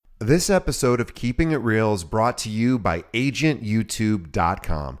This episode of Keeping It Real is brought to you by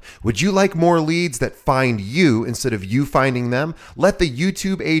agentyoutube.com. Would you like more leads that find you instead of you finding them? Let the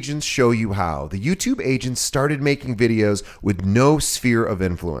YouTube agents show you how. The YouTube agents started making videos with no sphere of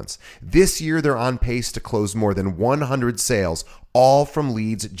influence. This year, they're on pace to close more than 100 sales, all from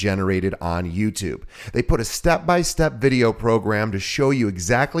leads generated on YouTube. They put a step-by-step video program to show you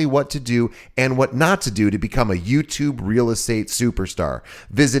exactly what to do and what not to do to become a YouTube real estate superstar.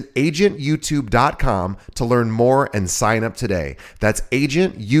 Visit agentyoutube.com to learn more and sign up today. That's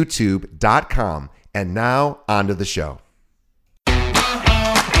agentyoutube.com. And now, on to the show.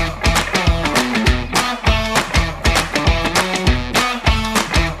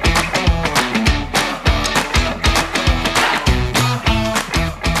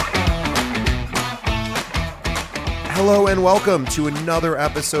 Hello and welcome to another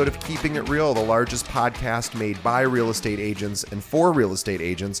episode of Keeping It Real, the largest podcast made by real estate agents and for real estate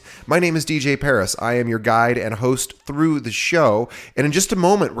agents. My name is DJ Paris. I am your guide and host through the show. And in just a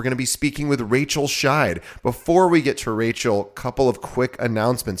moment, we're going to be speaking with Rachel Scheid. Before we get to Rachel, a couple of quick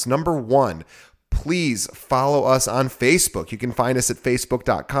announcements. Number one, please follow us on Facebook. You can find us at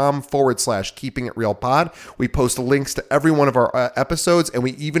facebook.com/Keeping It Real Pod. We post links to every one of our episodes, and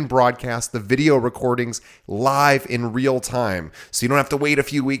we even broadcast the video recordings live in real time. So you don't have to wait a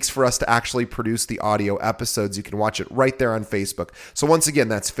few weeks for us to actually produce the audio episodes. You can watch it right there on Facebook. So once again,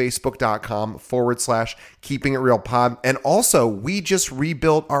 that's facebook.com/Keeping It Real Pod. And also, we just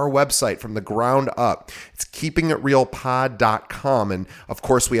rebuilt our website from the ground up. It's keepingitrealpod.com. And of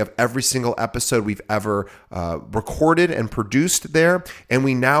course, we have every single episode we've ever recorded and produced there. And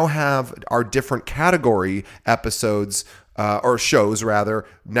we now have our different category episodes or shows rather,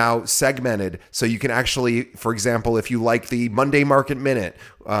 now segmented. So you can actually, for example, if you like the Monday Market Minute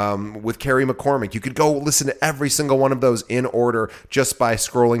with Carrie McCormick, you could go listen to every single one of those in order just by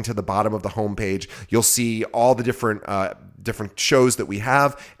scrolling to the bottom of the homepage. You'll see all the different shows that we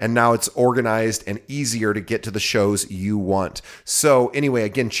have, and now it's organized and easier to get to the shows you want. So anyway,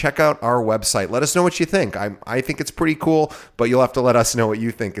 again, check out our website. Let us know what you think. I think it's pretty cool, but you'll have to let us know what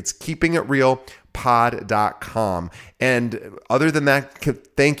you think. It's keepingitrealpod.com. And other than that,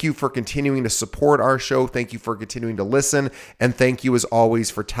 thank you for continuing to support our show. Thank you for continuing to listen. And thank you, as always,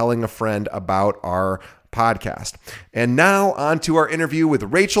 for telling a friend about our podcast. And now on to our interview with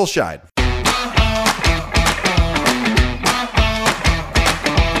Rachel Scheid.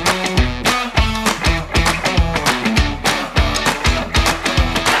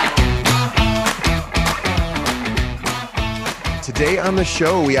 Today on the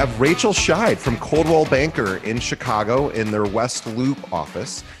show, we have Rachel Scheid from Coldwell Banker in Chicago in their West Loop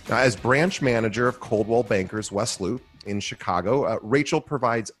office. Now, as branch manager of Coldwell Banker's West Loop in Chicago, Rachel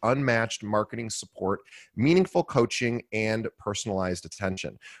provides unmatched marketing support, meaningful coaching, and personalized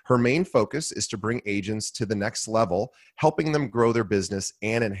attention. Her main focus is to bring agents to the next level, helping them grow their business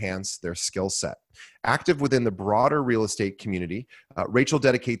and enhance their skill set. Active within the broader real estate community, Rachel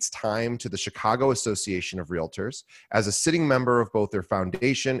dedicates time to the Chicago Association of Realtors as a sitting member of both their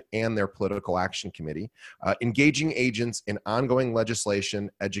foundation and their political action committee, engaging agents in ongoing legislation,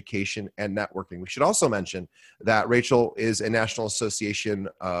 education, and networking. We should also mention that Rachel is a National Association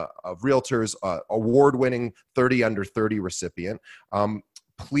of Realtors award-winning 30 Under 30 recipient.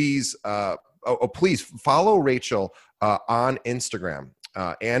 Please follow Rachel on Instagram.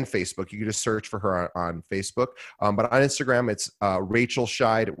 And Facebook. You can just search for her on Facebook. But on Instagram, it's Rachel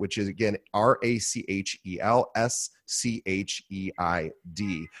Scheid, which is, again, RachelScheid.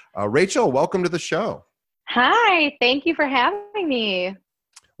 Rachel, welcome to the show. Hi, thank you for having me.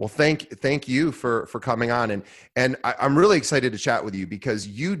 Well, thank you for coming on. And I'm really excited to chat with you because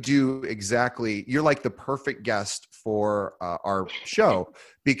you're like the perfect guest for our show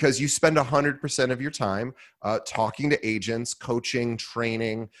because you spend 100% of your time talking to agents, coaching,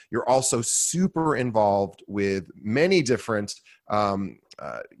 training. You're also super involved with many different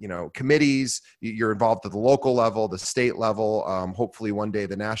committees. You're involved at the local level, the state level, hopefully one day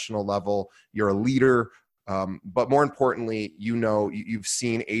the national level. You're a leader. But more importantly, you've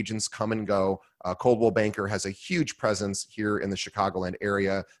seen agents come and go. Coldwell Banker has a huge presence here in the Chicagoland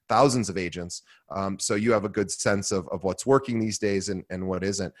area, thousands of agents. So you have a good sense of what's working these days and what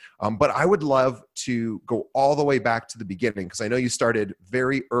isn't. But I would love to go all the way back to the beginning because I know you started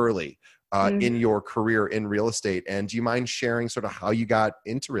very early in your career in real estate. And do you mind sharing sort of how you got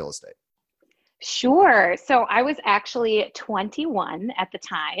into real estate? Sure. So I was actually 21 at the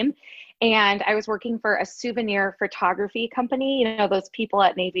time, and I was working for a souvenir photography company. You know, those people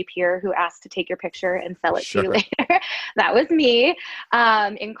at Navy Pier who ask to take your picture and sell it to you Sure. later. That was me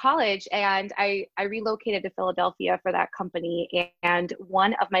in college. And I relocated to Philadelphia for that company. And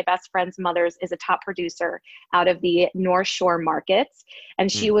one of my best friend's mothers is a top producer out of the North Shore markets.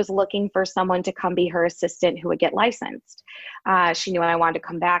 And she Mm. was looking for someone to come be her assistant who would get licensed. She knew I wanted to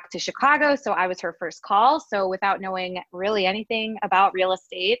come back to Chicago, so I was her first call. So without knowing really anything about real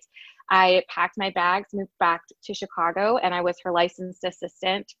estate, I packed my bags, moved back to Chicago, and I was her licensed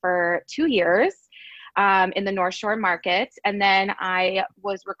assistant for 2 years in the North Shore market. And then I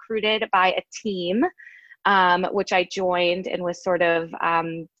was recruited by a team, which I joined and was sort of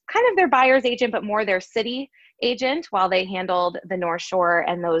kind of their buyer's agent, but more their city agent while they handled the North Shore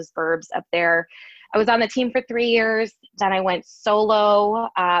and those burbs up there. I was on the team for 3 years. Then I went solo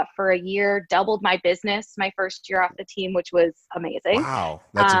for a year, doubled my business my first year off the team, which was amazing. Wow,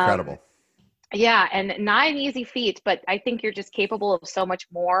 that's Um, incredible. yeah, and not an easy feat, but I think you're just capable of so much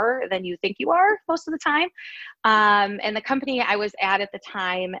more than you think you are most of the time. And the company I was at the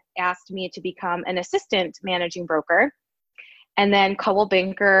time asked me to become an assistant managing broker. And then Coldwell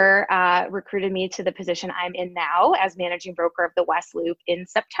Banker recruited me to the position I'm in now as managing broker of the West Loop in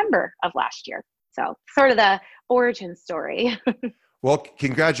September of last year. So sort of the origin story. Well,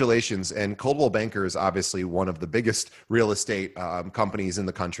 congratulations. And Coldwell Banker is obviously one of the biggest real estate companies in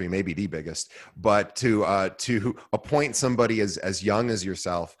the country, maybe the biggest. But to appoint somebody as young as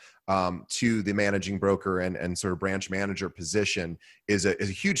yourself to the managing broker and sort of branch manager position is a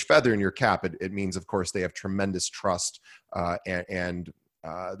huge feather in your cap. It means, of course, they have tremendous trust and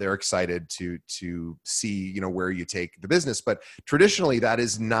they're excited to see where you take the business. But traditionally, that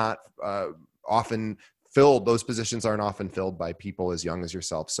is not often filled. Those positions aren't often filled by people as young as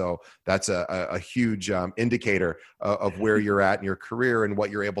yourself. So that's a huge indicator of where you're at in your career and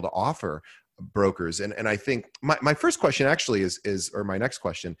what you're able to offer brokers. And I think my first question actually or my next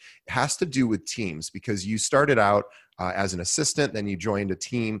question has to do with teams, because you started out as an assistant, then you joined a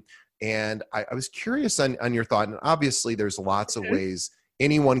team. And I was curious on your thought. And obviously there's lots of ways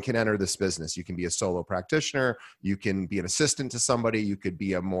anyone can enter this business. You can be a solo practitioner. You can be an assistant to somebody. You could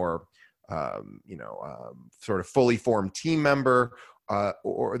be a more sort of fully formed team member,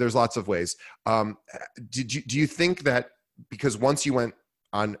 or there's lots of ways. Do you think that because once you went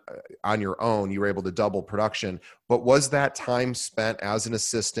on your own, you were able to double production, but was that time spent as an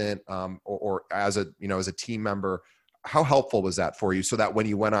assistant or as a team member, how helpful was that for you so that when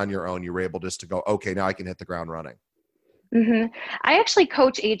you went on your own, you were able just to go, okay, now I can hit the ground running? hmm I actually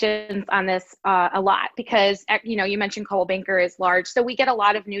coach agents on this a lot because, you mentioned Coldwell Banker is large. So we get a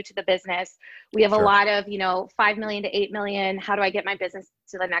lot of new to the business. We have a Sure. lot of, 5 million to 8 million. How do I get my business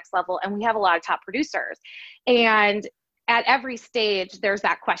to the next level? And we have a lot of top producers. And at every stage, there's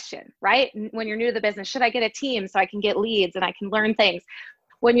that question, right? When you're new to the business, should I get a team so I can get leads and I can learn things?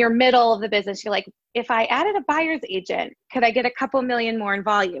 When you're middle of the business, you're like, if I added a buyer's agent, could I get a couple million more in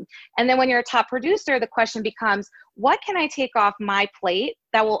volume? And then when you're a top producer, the question becomes, what can I take off my plate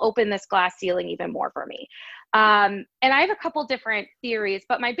that will open this glass ceiling even more for me? And I have a couple different theories,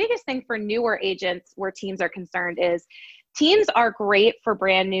 but my biggest thing for newer agents where teams are concerned is teams are great for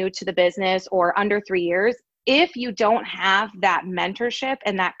brand new to the business or under 3 years if you don't have that mentorship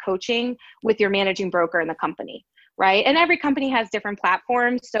and that coaching with your managing broker in the company. Right. And every company has different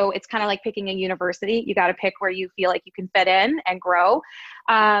platforms. So it's kind of like picking a university. You got to pick where you feel like you can fit in and grow.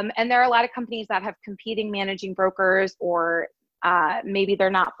 And there are a lot of companies that have competing managing brokers, or maybe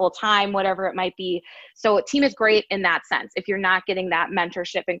they're not full time, whatever it might be. So a team is great in that sense. If you're not getting that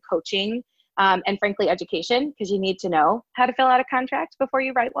mentorship and coaching, and frankly, education, because you need to know how to fill out a contract before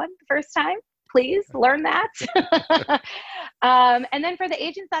you write one the first time. Please learn that. And then for the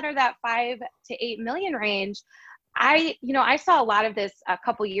agents that are that 5 to 8 million range, I saw a lot of this a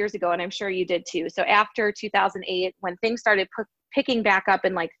couple years ago, and I'm sure you did too. So after 2008, when things started picking back up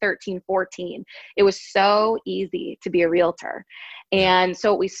in like 13, 14, it was so easy to be a realtor. Yeah. And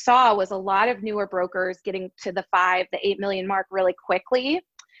so what we saw was a lot of newer brokers getting to the 5 to 8 million mark really quickly.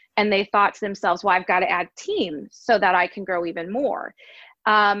 And they thought to themselves, well, I've got to add teams so that I can grow even more.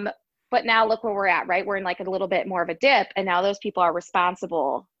 But now look where we're at, right? We're in like a little bit more of a dip. And now those people are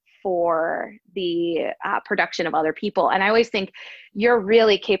responsible for the production of other people. And I always think you're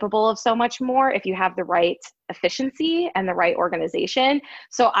really capable of so much more if you have the right efficiency and the right organization.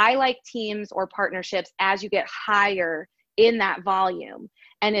 So I like teams or partnerships as you get higher in that volume.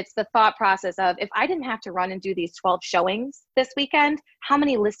 And it's the thought process of, if I didn't have to run and do these 12 showings this weekend, how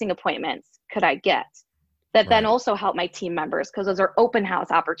many listing appointments could I get? that then Right. also help my team members, because those are open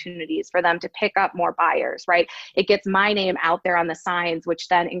house opportunities for them to pick up more buyers, right? It gets my name out there on the signs, which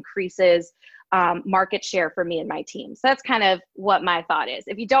then increases market share for me and my team. So that's kind of what my thought is.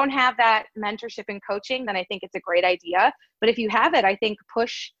 If you don't have that mentorship and coaching, then I think it's a great idea. But if you have it, I think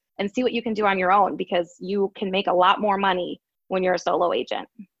push and see what you can do on your own, because you can make a lot more money when you're a solo agent.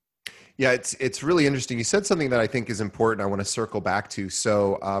 Yeah, it's really interesting. You said something that I think is important. I want to circle back to.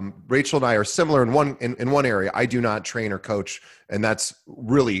 So Rachel and I are similar in one area. I do not train or coach, and that's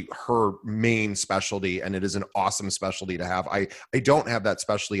really her main specialty, and it is an awesome specialty to have. I don't have that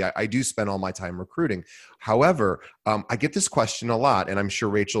specialty. I do spend all my time recruiting. However, I get this question a lot, and I'm sure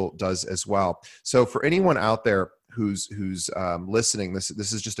Rachel does as well. So for anyone out there who's listening, this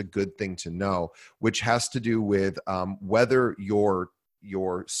is just a good thing to know, which has to do with whether your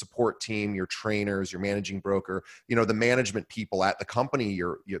support team, your trainers, your managing broker, the management people at the company,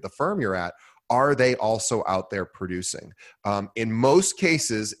 the firm you're at, are they also out there producing? In most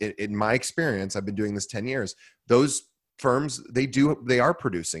cases, in my experience, I've been doing this 10 years, those firms, they are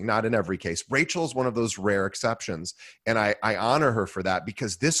producing, not in every case. Rachel is one of those rare exceptions. And I honor her for that,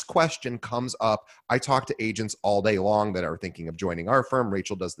 because this question comes up. I talk to agents all day long that are thinking of joining our firm.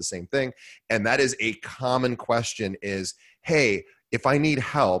 Rachel does the same thing. And that is a common question is, hey, if I need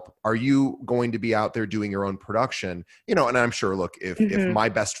help, are you going to be out there doing your own production? And I'm sure, look, if my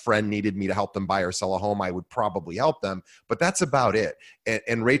best friend needed me to help them buy or sell a home, I would probably help them, but that's about it.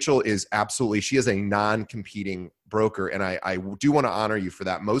 And Rachel is she is a non-competing broker. And I do want to honor you for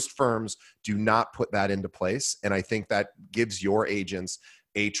that. Most firms do not put that into place. And I think that gives your agents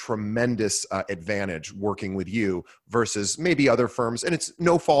a tremendous advantage working with you versus maybe other firms. And it's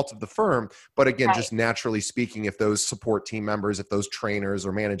no fault of the firm, but again, Right. just naturally speaking, if those support team members, if those trainers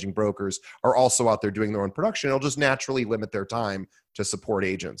or managing brokers are also out there doing their own production, it'll just naturally limit their time to support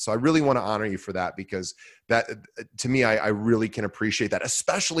agents. So I really want to honor you for that, because that, to me, I really can appreciate that,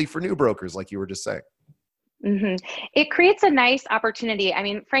 especially for new brokers, like you were just saying. It creates a nice opportunity. I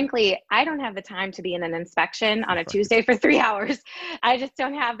mean, frankly, I don't have the time to be in an inspection on a Tuesday for 3 hours. I just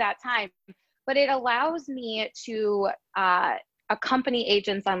don't have that time. But it allows me to accompany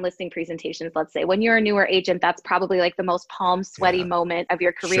agents on listing presentations. Let's say when you're a newer agent, that's probably like the most palm sweaty Yeah, moment of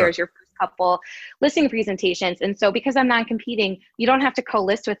your career, sure. is your first couple listing presentations. And so because I'm non-competing, you don't have to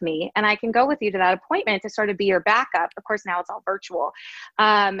co-list with me, and I can go with you to that appointment to sort of be your backup. Of course, now it's all virtual,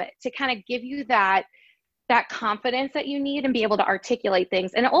 to kind of give you that confidence that you need and be able to articulate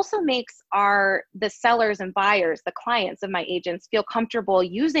things. And it also makes the sellers and buyers, the clients of my agents, feel comfortable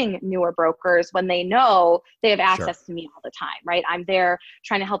using newer brokers when they know they have Sure. access to me all the time, right? I'm there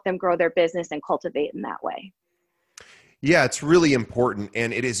trying to help them grow their business and cultivate in that way. Yeah, it's really important,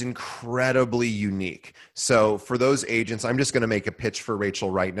 and it is incredibly unique. So for those agents, I'm just going to make a pitch for Rachel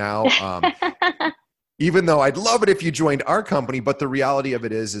right now. Even though I'd love it if you joined our company, but the reality of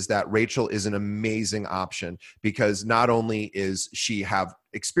it is that Rachel is an amazing option, because not only is she have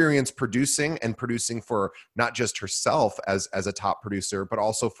experience producing and producing for not just herself as a top producer, but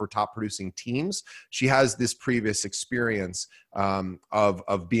also for top producing teams. She has this previous experience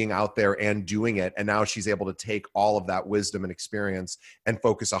of being out there and doing it. And now she's able to take all of that wisdom and experience and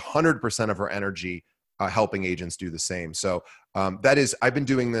focus 100% of her energy helping agents do the same. So I've been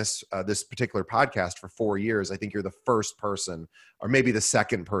doing this particular podcast for 4 years. I think you're the first person, or maybe the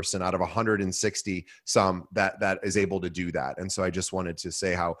second person out of 160 some that is able to do that. And so I just wanted to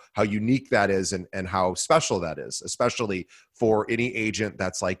say how unique that is, and how special that is, especially for any agent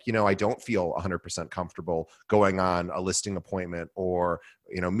that's like, I don't feel 100% comfortable going on a listing appointment, or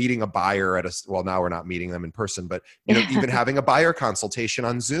meeting a buyer well, now we're not meeting them in person, but even having a buyer consultation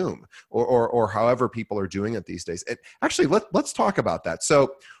on Zoom, or however people are doing it these days. And actually, let's talk about that.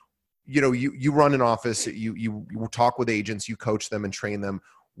 So, you run an office, you talk with agents, you coach them and train them.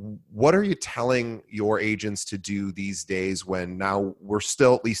 What are you telling your agents to do these days, when now we're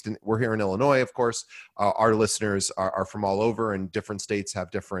still, at least we're here in Illinois, of course, our listeners are from all over, and different states have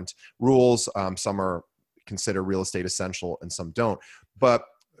different rules. Some are consider real estate essential and some don't. But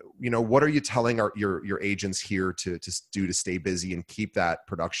what are you telling your agents here to do to stay busy and keep that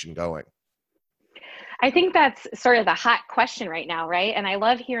production going? I think that's sort of the hot question right now, right? And I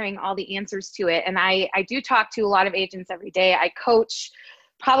love hearing all the answers to it. And I do talk to a lot of agents every day. I coach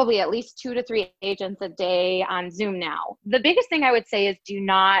probably at least 2 to 3 agents a day on Zoom now. The biggest thing I would say is do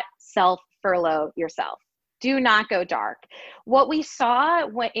not self-furlough yourself. Do not go dark. What we saw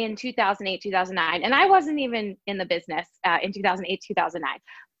in 2008, 2009, and I wasn't even in the business in 2008, 2009,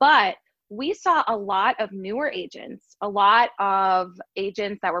 but we saw a lot of newer agents, a lot of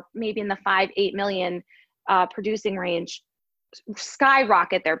agents that were maybe in the 5, 8 million producing range,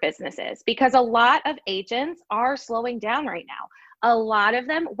 skyrocket their businesses, because a lot of agents are slowing down right now. A lot of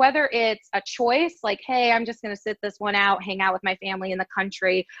them, whether it's a choice, like, hey, I'm just going to sit this one out, hang out with my family in the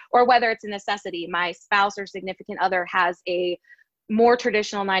country, or whether it's a necessity, my spouse or significant other has a more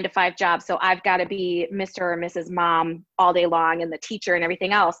traditional 9-to-5 job, so I've got to be Mr. or Mrs. Mom all day long, and the teacher and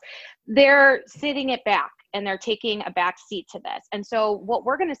everything else. They're sitting it back and they're taking a back seat to this. And so what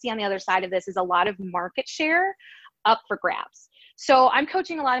we're going to see on the other side of this is a lot of market share up for grabs. So I'm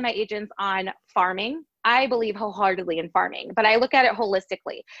coaching a lot of my agents on farming. I believe wholeheartedly in farming, but I look at it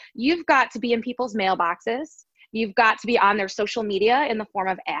holistically. You've got to be in people's mailboxes. You've got to be on their social media in the form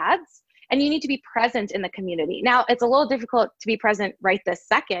of ads, and you need to be present in the community. Now, it's a little difficult to be present right this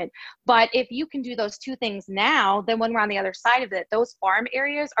second, but if you can do those two things now, then when we're on the other side of it, those farm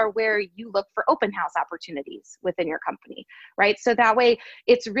areas are where you look for open house opportunities within your company, right? So that way,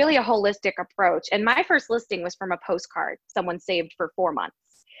 it's really a holistic approach. And my first listing was from a postcard someone saved for 4 months.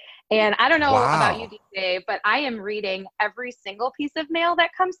 And I don't know about you, DJ, but I am reading every single piece of mail that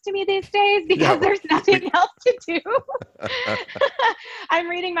comes to me these days because there's nothing else to do. I'm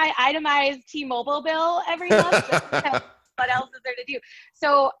reading my itemized T-Mobile bill every month. What else is there to do?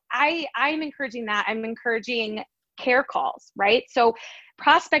 So I'm encouraging that. I'm encouraging care calls, right? So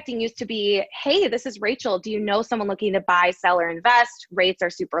prospecting used to be, hey, this is Rachel. Do you know someone looking to buy, sell, or invest? Rates are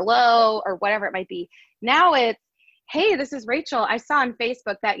super low, or whatever it might be. Now it's, hey, this is Rachel. I saw on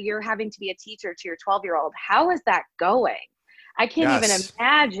Facebook that you're having to be a teacher to your 12-year-old. How is that going? I can't even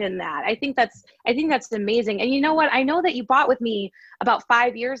imagine that. I think that's amazing. And you know what? I know that you bought with me about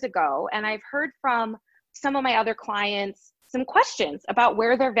 5 years ago, and I've heard from some of my other clients some questions about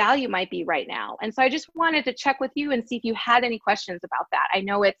where their value might be right now. And so I just wanted to check with you and see if you had any questions about that. I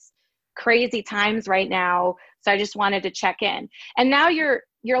know it's crazy times right now, so I just wanted to check in. And now you're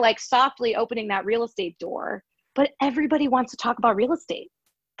like softly opening that real estate door. But everybody wants to talk about real estate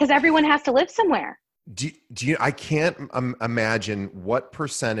because everyone has to live somewhere. Do you, I can't imagine what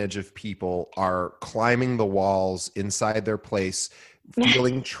percentage of people are climbing the walls inside their place,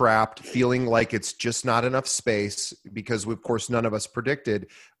 feeling trapped, feeling like it's just not enough space, because of course none of us predicted,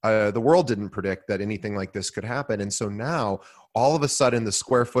 the world didn't predict that anything like this could happen. And so now all of a sudden the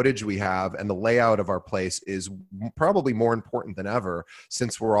square footage we have and the layout of our place is probably more important than ever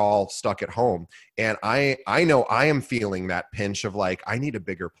since we're all stuck at home. And I know I am feeling that pinch of like, I need a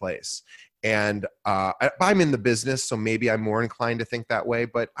bigger place. And I'm in the business, so maybe I'm more inclined to think that way,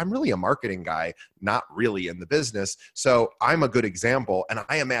 but I'm really a marketing guy, not really in the business. So I'm a good example. And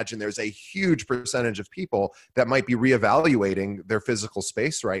I imagine there's a huge percentage of people that might be reevaluating their physical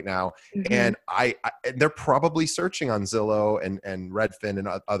space right now. Mm-hmm. And they're probably searching on Zillow and Redfin and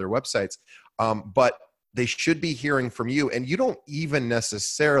other websites. But they should be hearing from you. And you don't even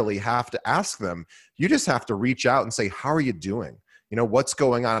necessarily have to ask them. You just have to reach out and say, how are you doing? You know, what's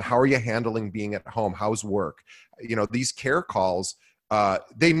going on? How are you handling being at home? How's work? You know, these care calls,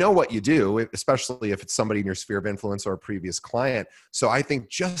 they know what you do, especially if it's somebody in your sphere of influence or a previous client. So I think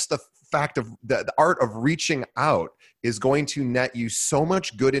just the fact of the art of reaching out is going to net you so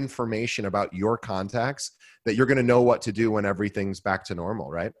much good information about your contacts that you're going to know what to do when everything's back to normal,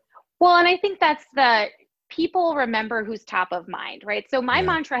 right? Well, and I think that's people remember who's top of mind, right? So my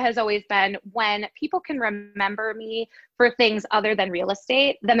mantra has always been, when people can remember me for things other than real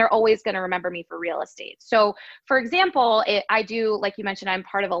estate, then they're always going to remember me for real estate. So for example, I do, like you mentioned, I'm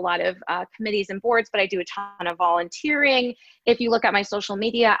part of a lot of committees and boards, but I do a ton of volunteering. If you look at my social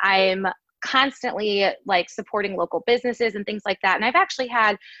media, I'm constantly like supporting local businesses and things like that. And I've actually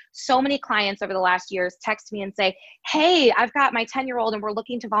had so many clients over the last years text me and say, hey, I've got my 10-year-old and we're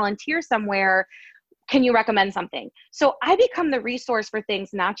looking to volunteer somewhere. Can you recommend something? So I become the resource for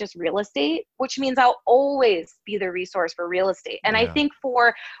things, not just real estate, which means I'll always be the resource for real estate. And I think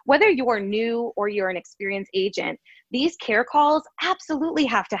for whether you're new or you're an experienced agent, these care calls absolutely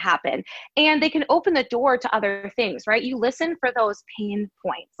have to happen. And they can open the door to other things, right? You listen for those pain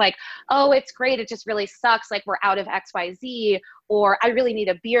points like, oh, it's great. It just really sucks. Like we're out of XYZ, or I really need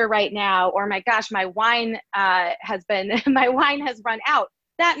a beer right now. Or my gosh, my wine has run out.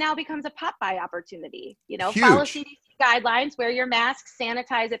 That now becomes a pop-by opportunity. You know, Huge. Follow CDC guidelines, wear your mask,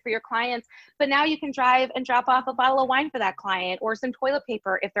 sanitize it for your clients. But now you can drive and drop off a bottle of wine for that client, or some toilet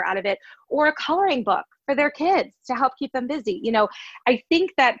paper if they're out of it, or a coloring book for their kids to help keep them busy. You know, I think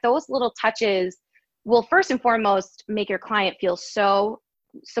that those little touches will first and foremost make your client feel so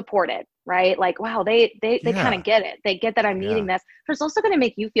supported, right? Like, wow, they kind of get it. They get that I'm needing this. But it's also going to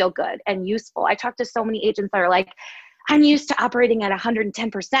make you feel good and useful. I talk to so many agents that are like, I'm used to operating at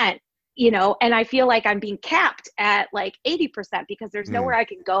 110%. and I feel like I'm being capped at like 80% because there's nowhere I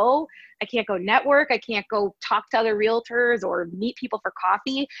can go. I can't go network. I can't go talk to other realtors or meet people for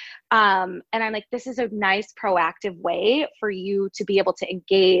coffee. And I'm like, this is a nice proactive way for you to be able to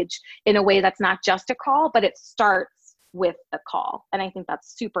engage in a way that's not just a call, but it starts with a call. And I think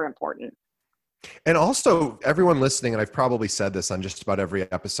that's super important. And also, everyone listening, and I've probably said this on just about every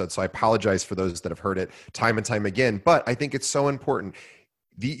episode, so I apologize for those that have heard it time and time again, but I think it's so important.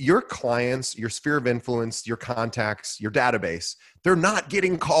 Your clients, your sphere of influence, your contacts, your database, they're not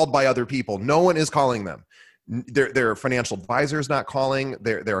getting called by other people. No one is calling them. Their financial advisors not calling,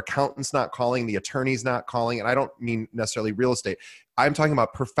 their accountants not calling, the attorneys not calling. And I don't mean necessarily real estate. I'm talking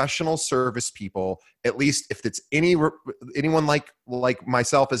about professional service people. At least if it's anyone like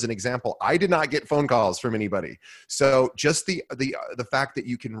myself as an example, I did not get phone calls from anybody. So just the fact that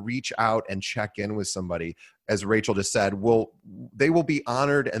you can reach out and check in with somebody, as Rachel just said, they will be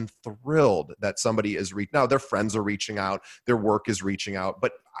honored and thrilled that somebody is now their friends are reaching out, their work is reaching out,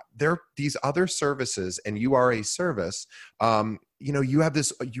 but these other services, and you are a service. You have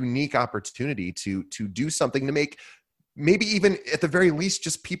this unique opportunity to do something to make, maybe even at the very least,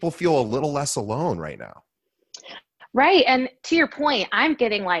 just people feel a little less alone right now. Right. And to your point, I'm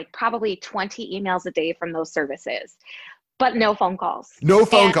getting like probably 20 emails a day from those services, but no phone calls. No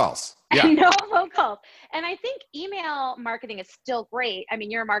phone calls. Yeah. No phone calls. And I think email marketing is still great. I mean,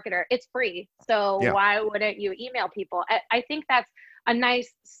 you're a marketer, it's free. So why wouldn't you email people? I think that's a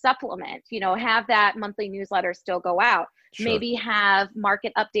nice supplement, have that monthly newsletter still go out. Sure. Maybe have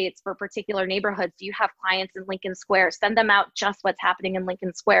market updates for particular neighborhoods. Do you have clients in Lincoln Square? Send them out just what's happening in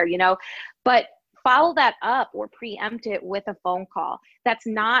Lincoln Square, but follow that up or preempt it with a phone call that's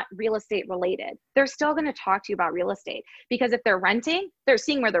not real estate related. They're still going to talk to you about real estate because if they're renting, they're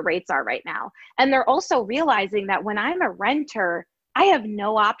seeing where the rates are right now. And they're also realizing that when I'm a renter, I have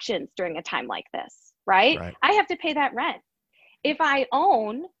no options during a time like this, right? I have to pay that rent. If I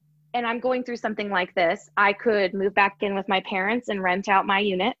own and I'm going through something like this, I could move back in with my parents and rent out my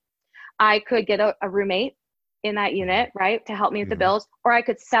unit. I could get a roommate in that unit, right, to help me with the bills, or I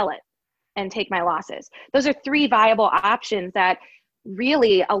could sell it and take my losses. Those are three viable options that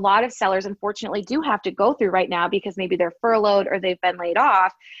really a lot of sellers unfortunately do have to go through right now because maybe they're furloughed or they've been laid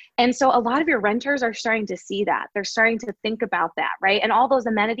off. And so a lot of your renters are starting to see that. They're starting to think about that, right? And all those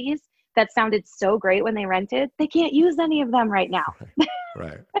amenities that sounded so great when they rented, they can't use any of them right now.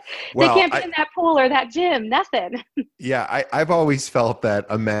 Right. Well, they can't be in that pool or that gym, nothing. Yeah, I've always felt that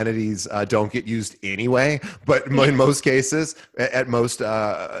amenities don't get used anyway, but in most cases, at most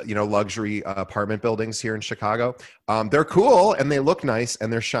luxury apartment buildings here in Chicago, they're cool and they look nice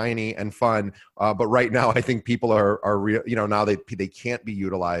and they're shiny and fun. But right now, I think people are now they can't be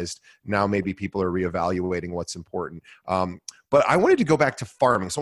utilized. Now maybe people are reevaluating what's important. But I wanted to go back to farming. So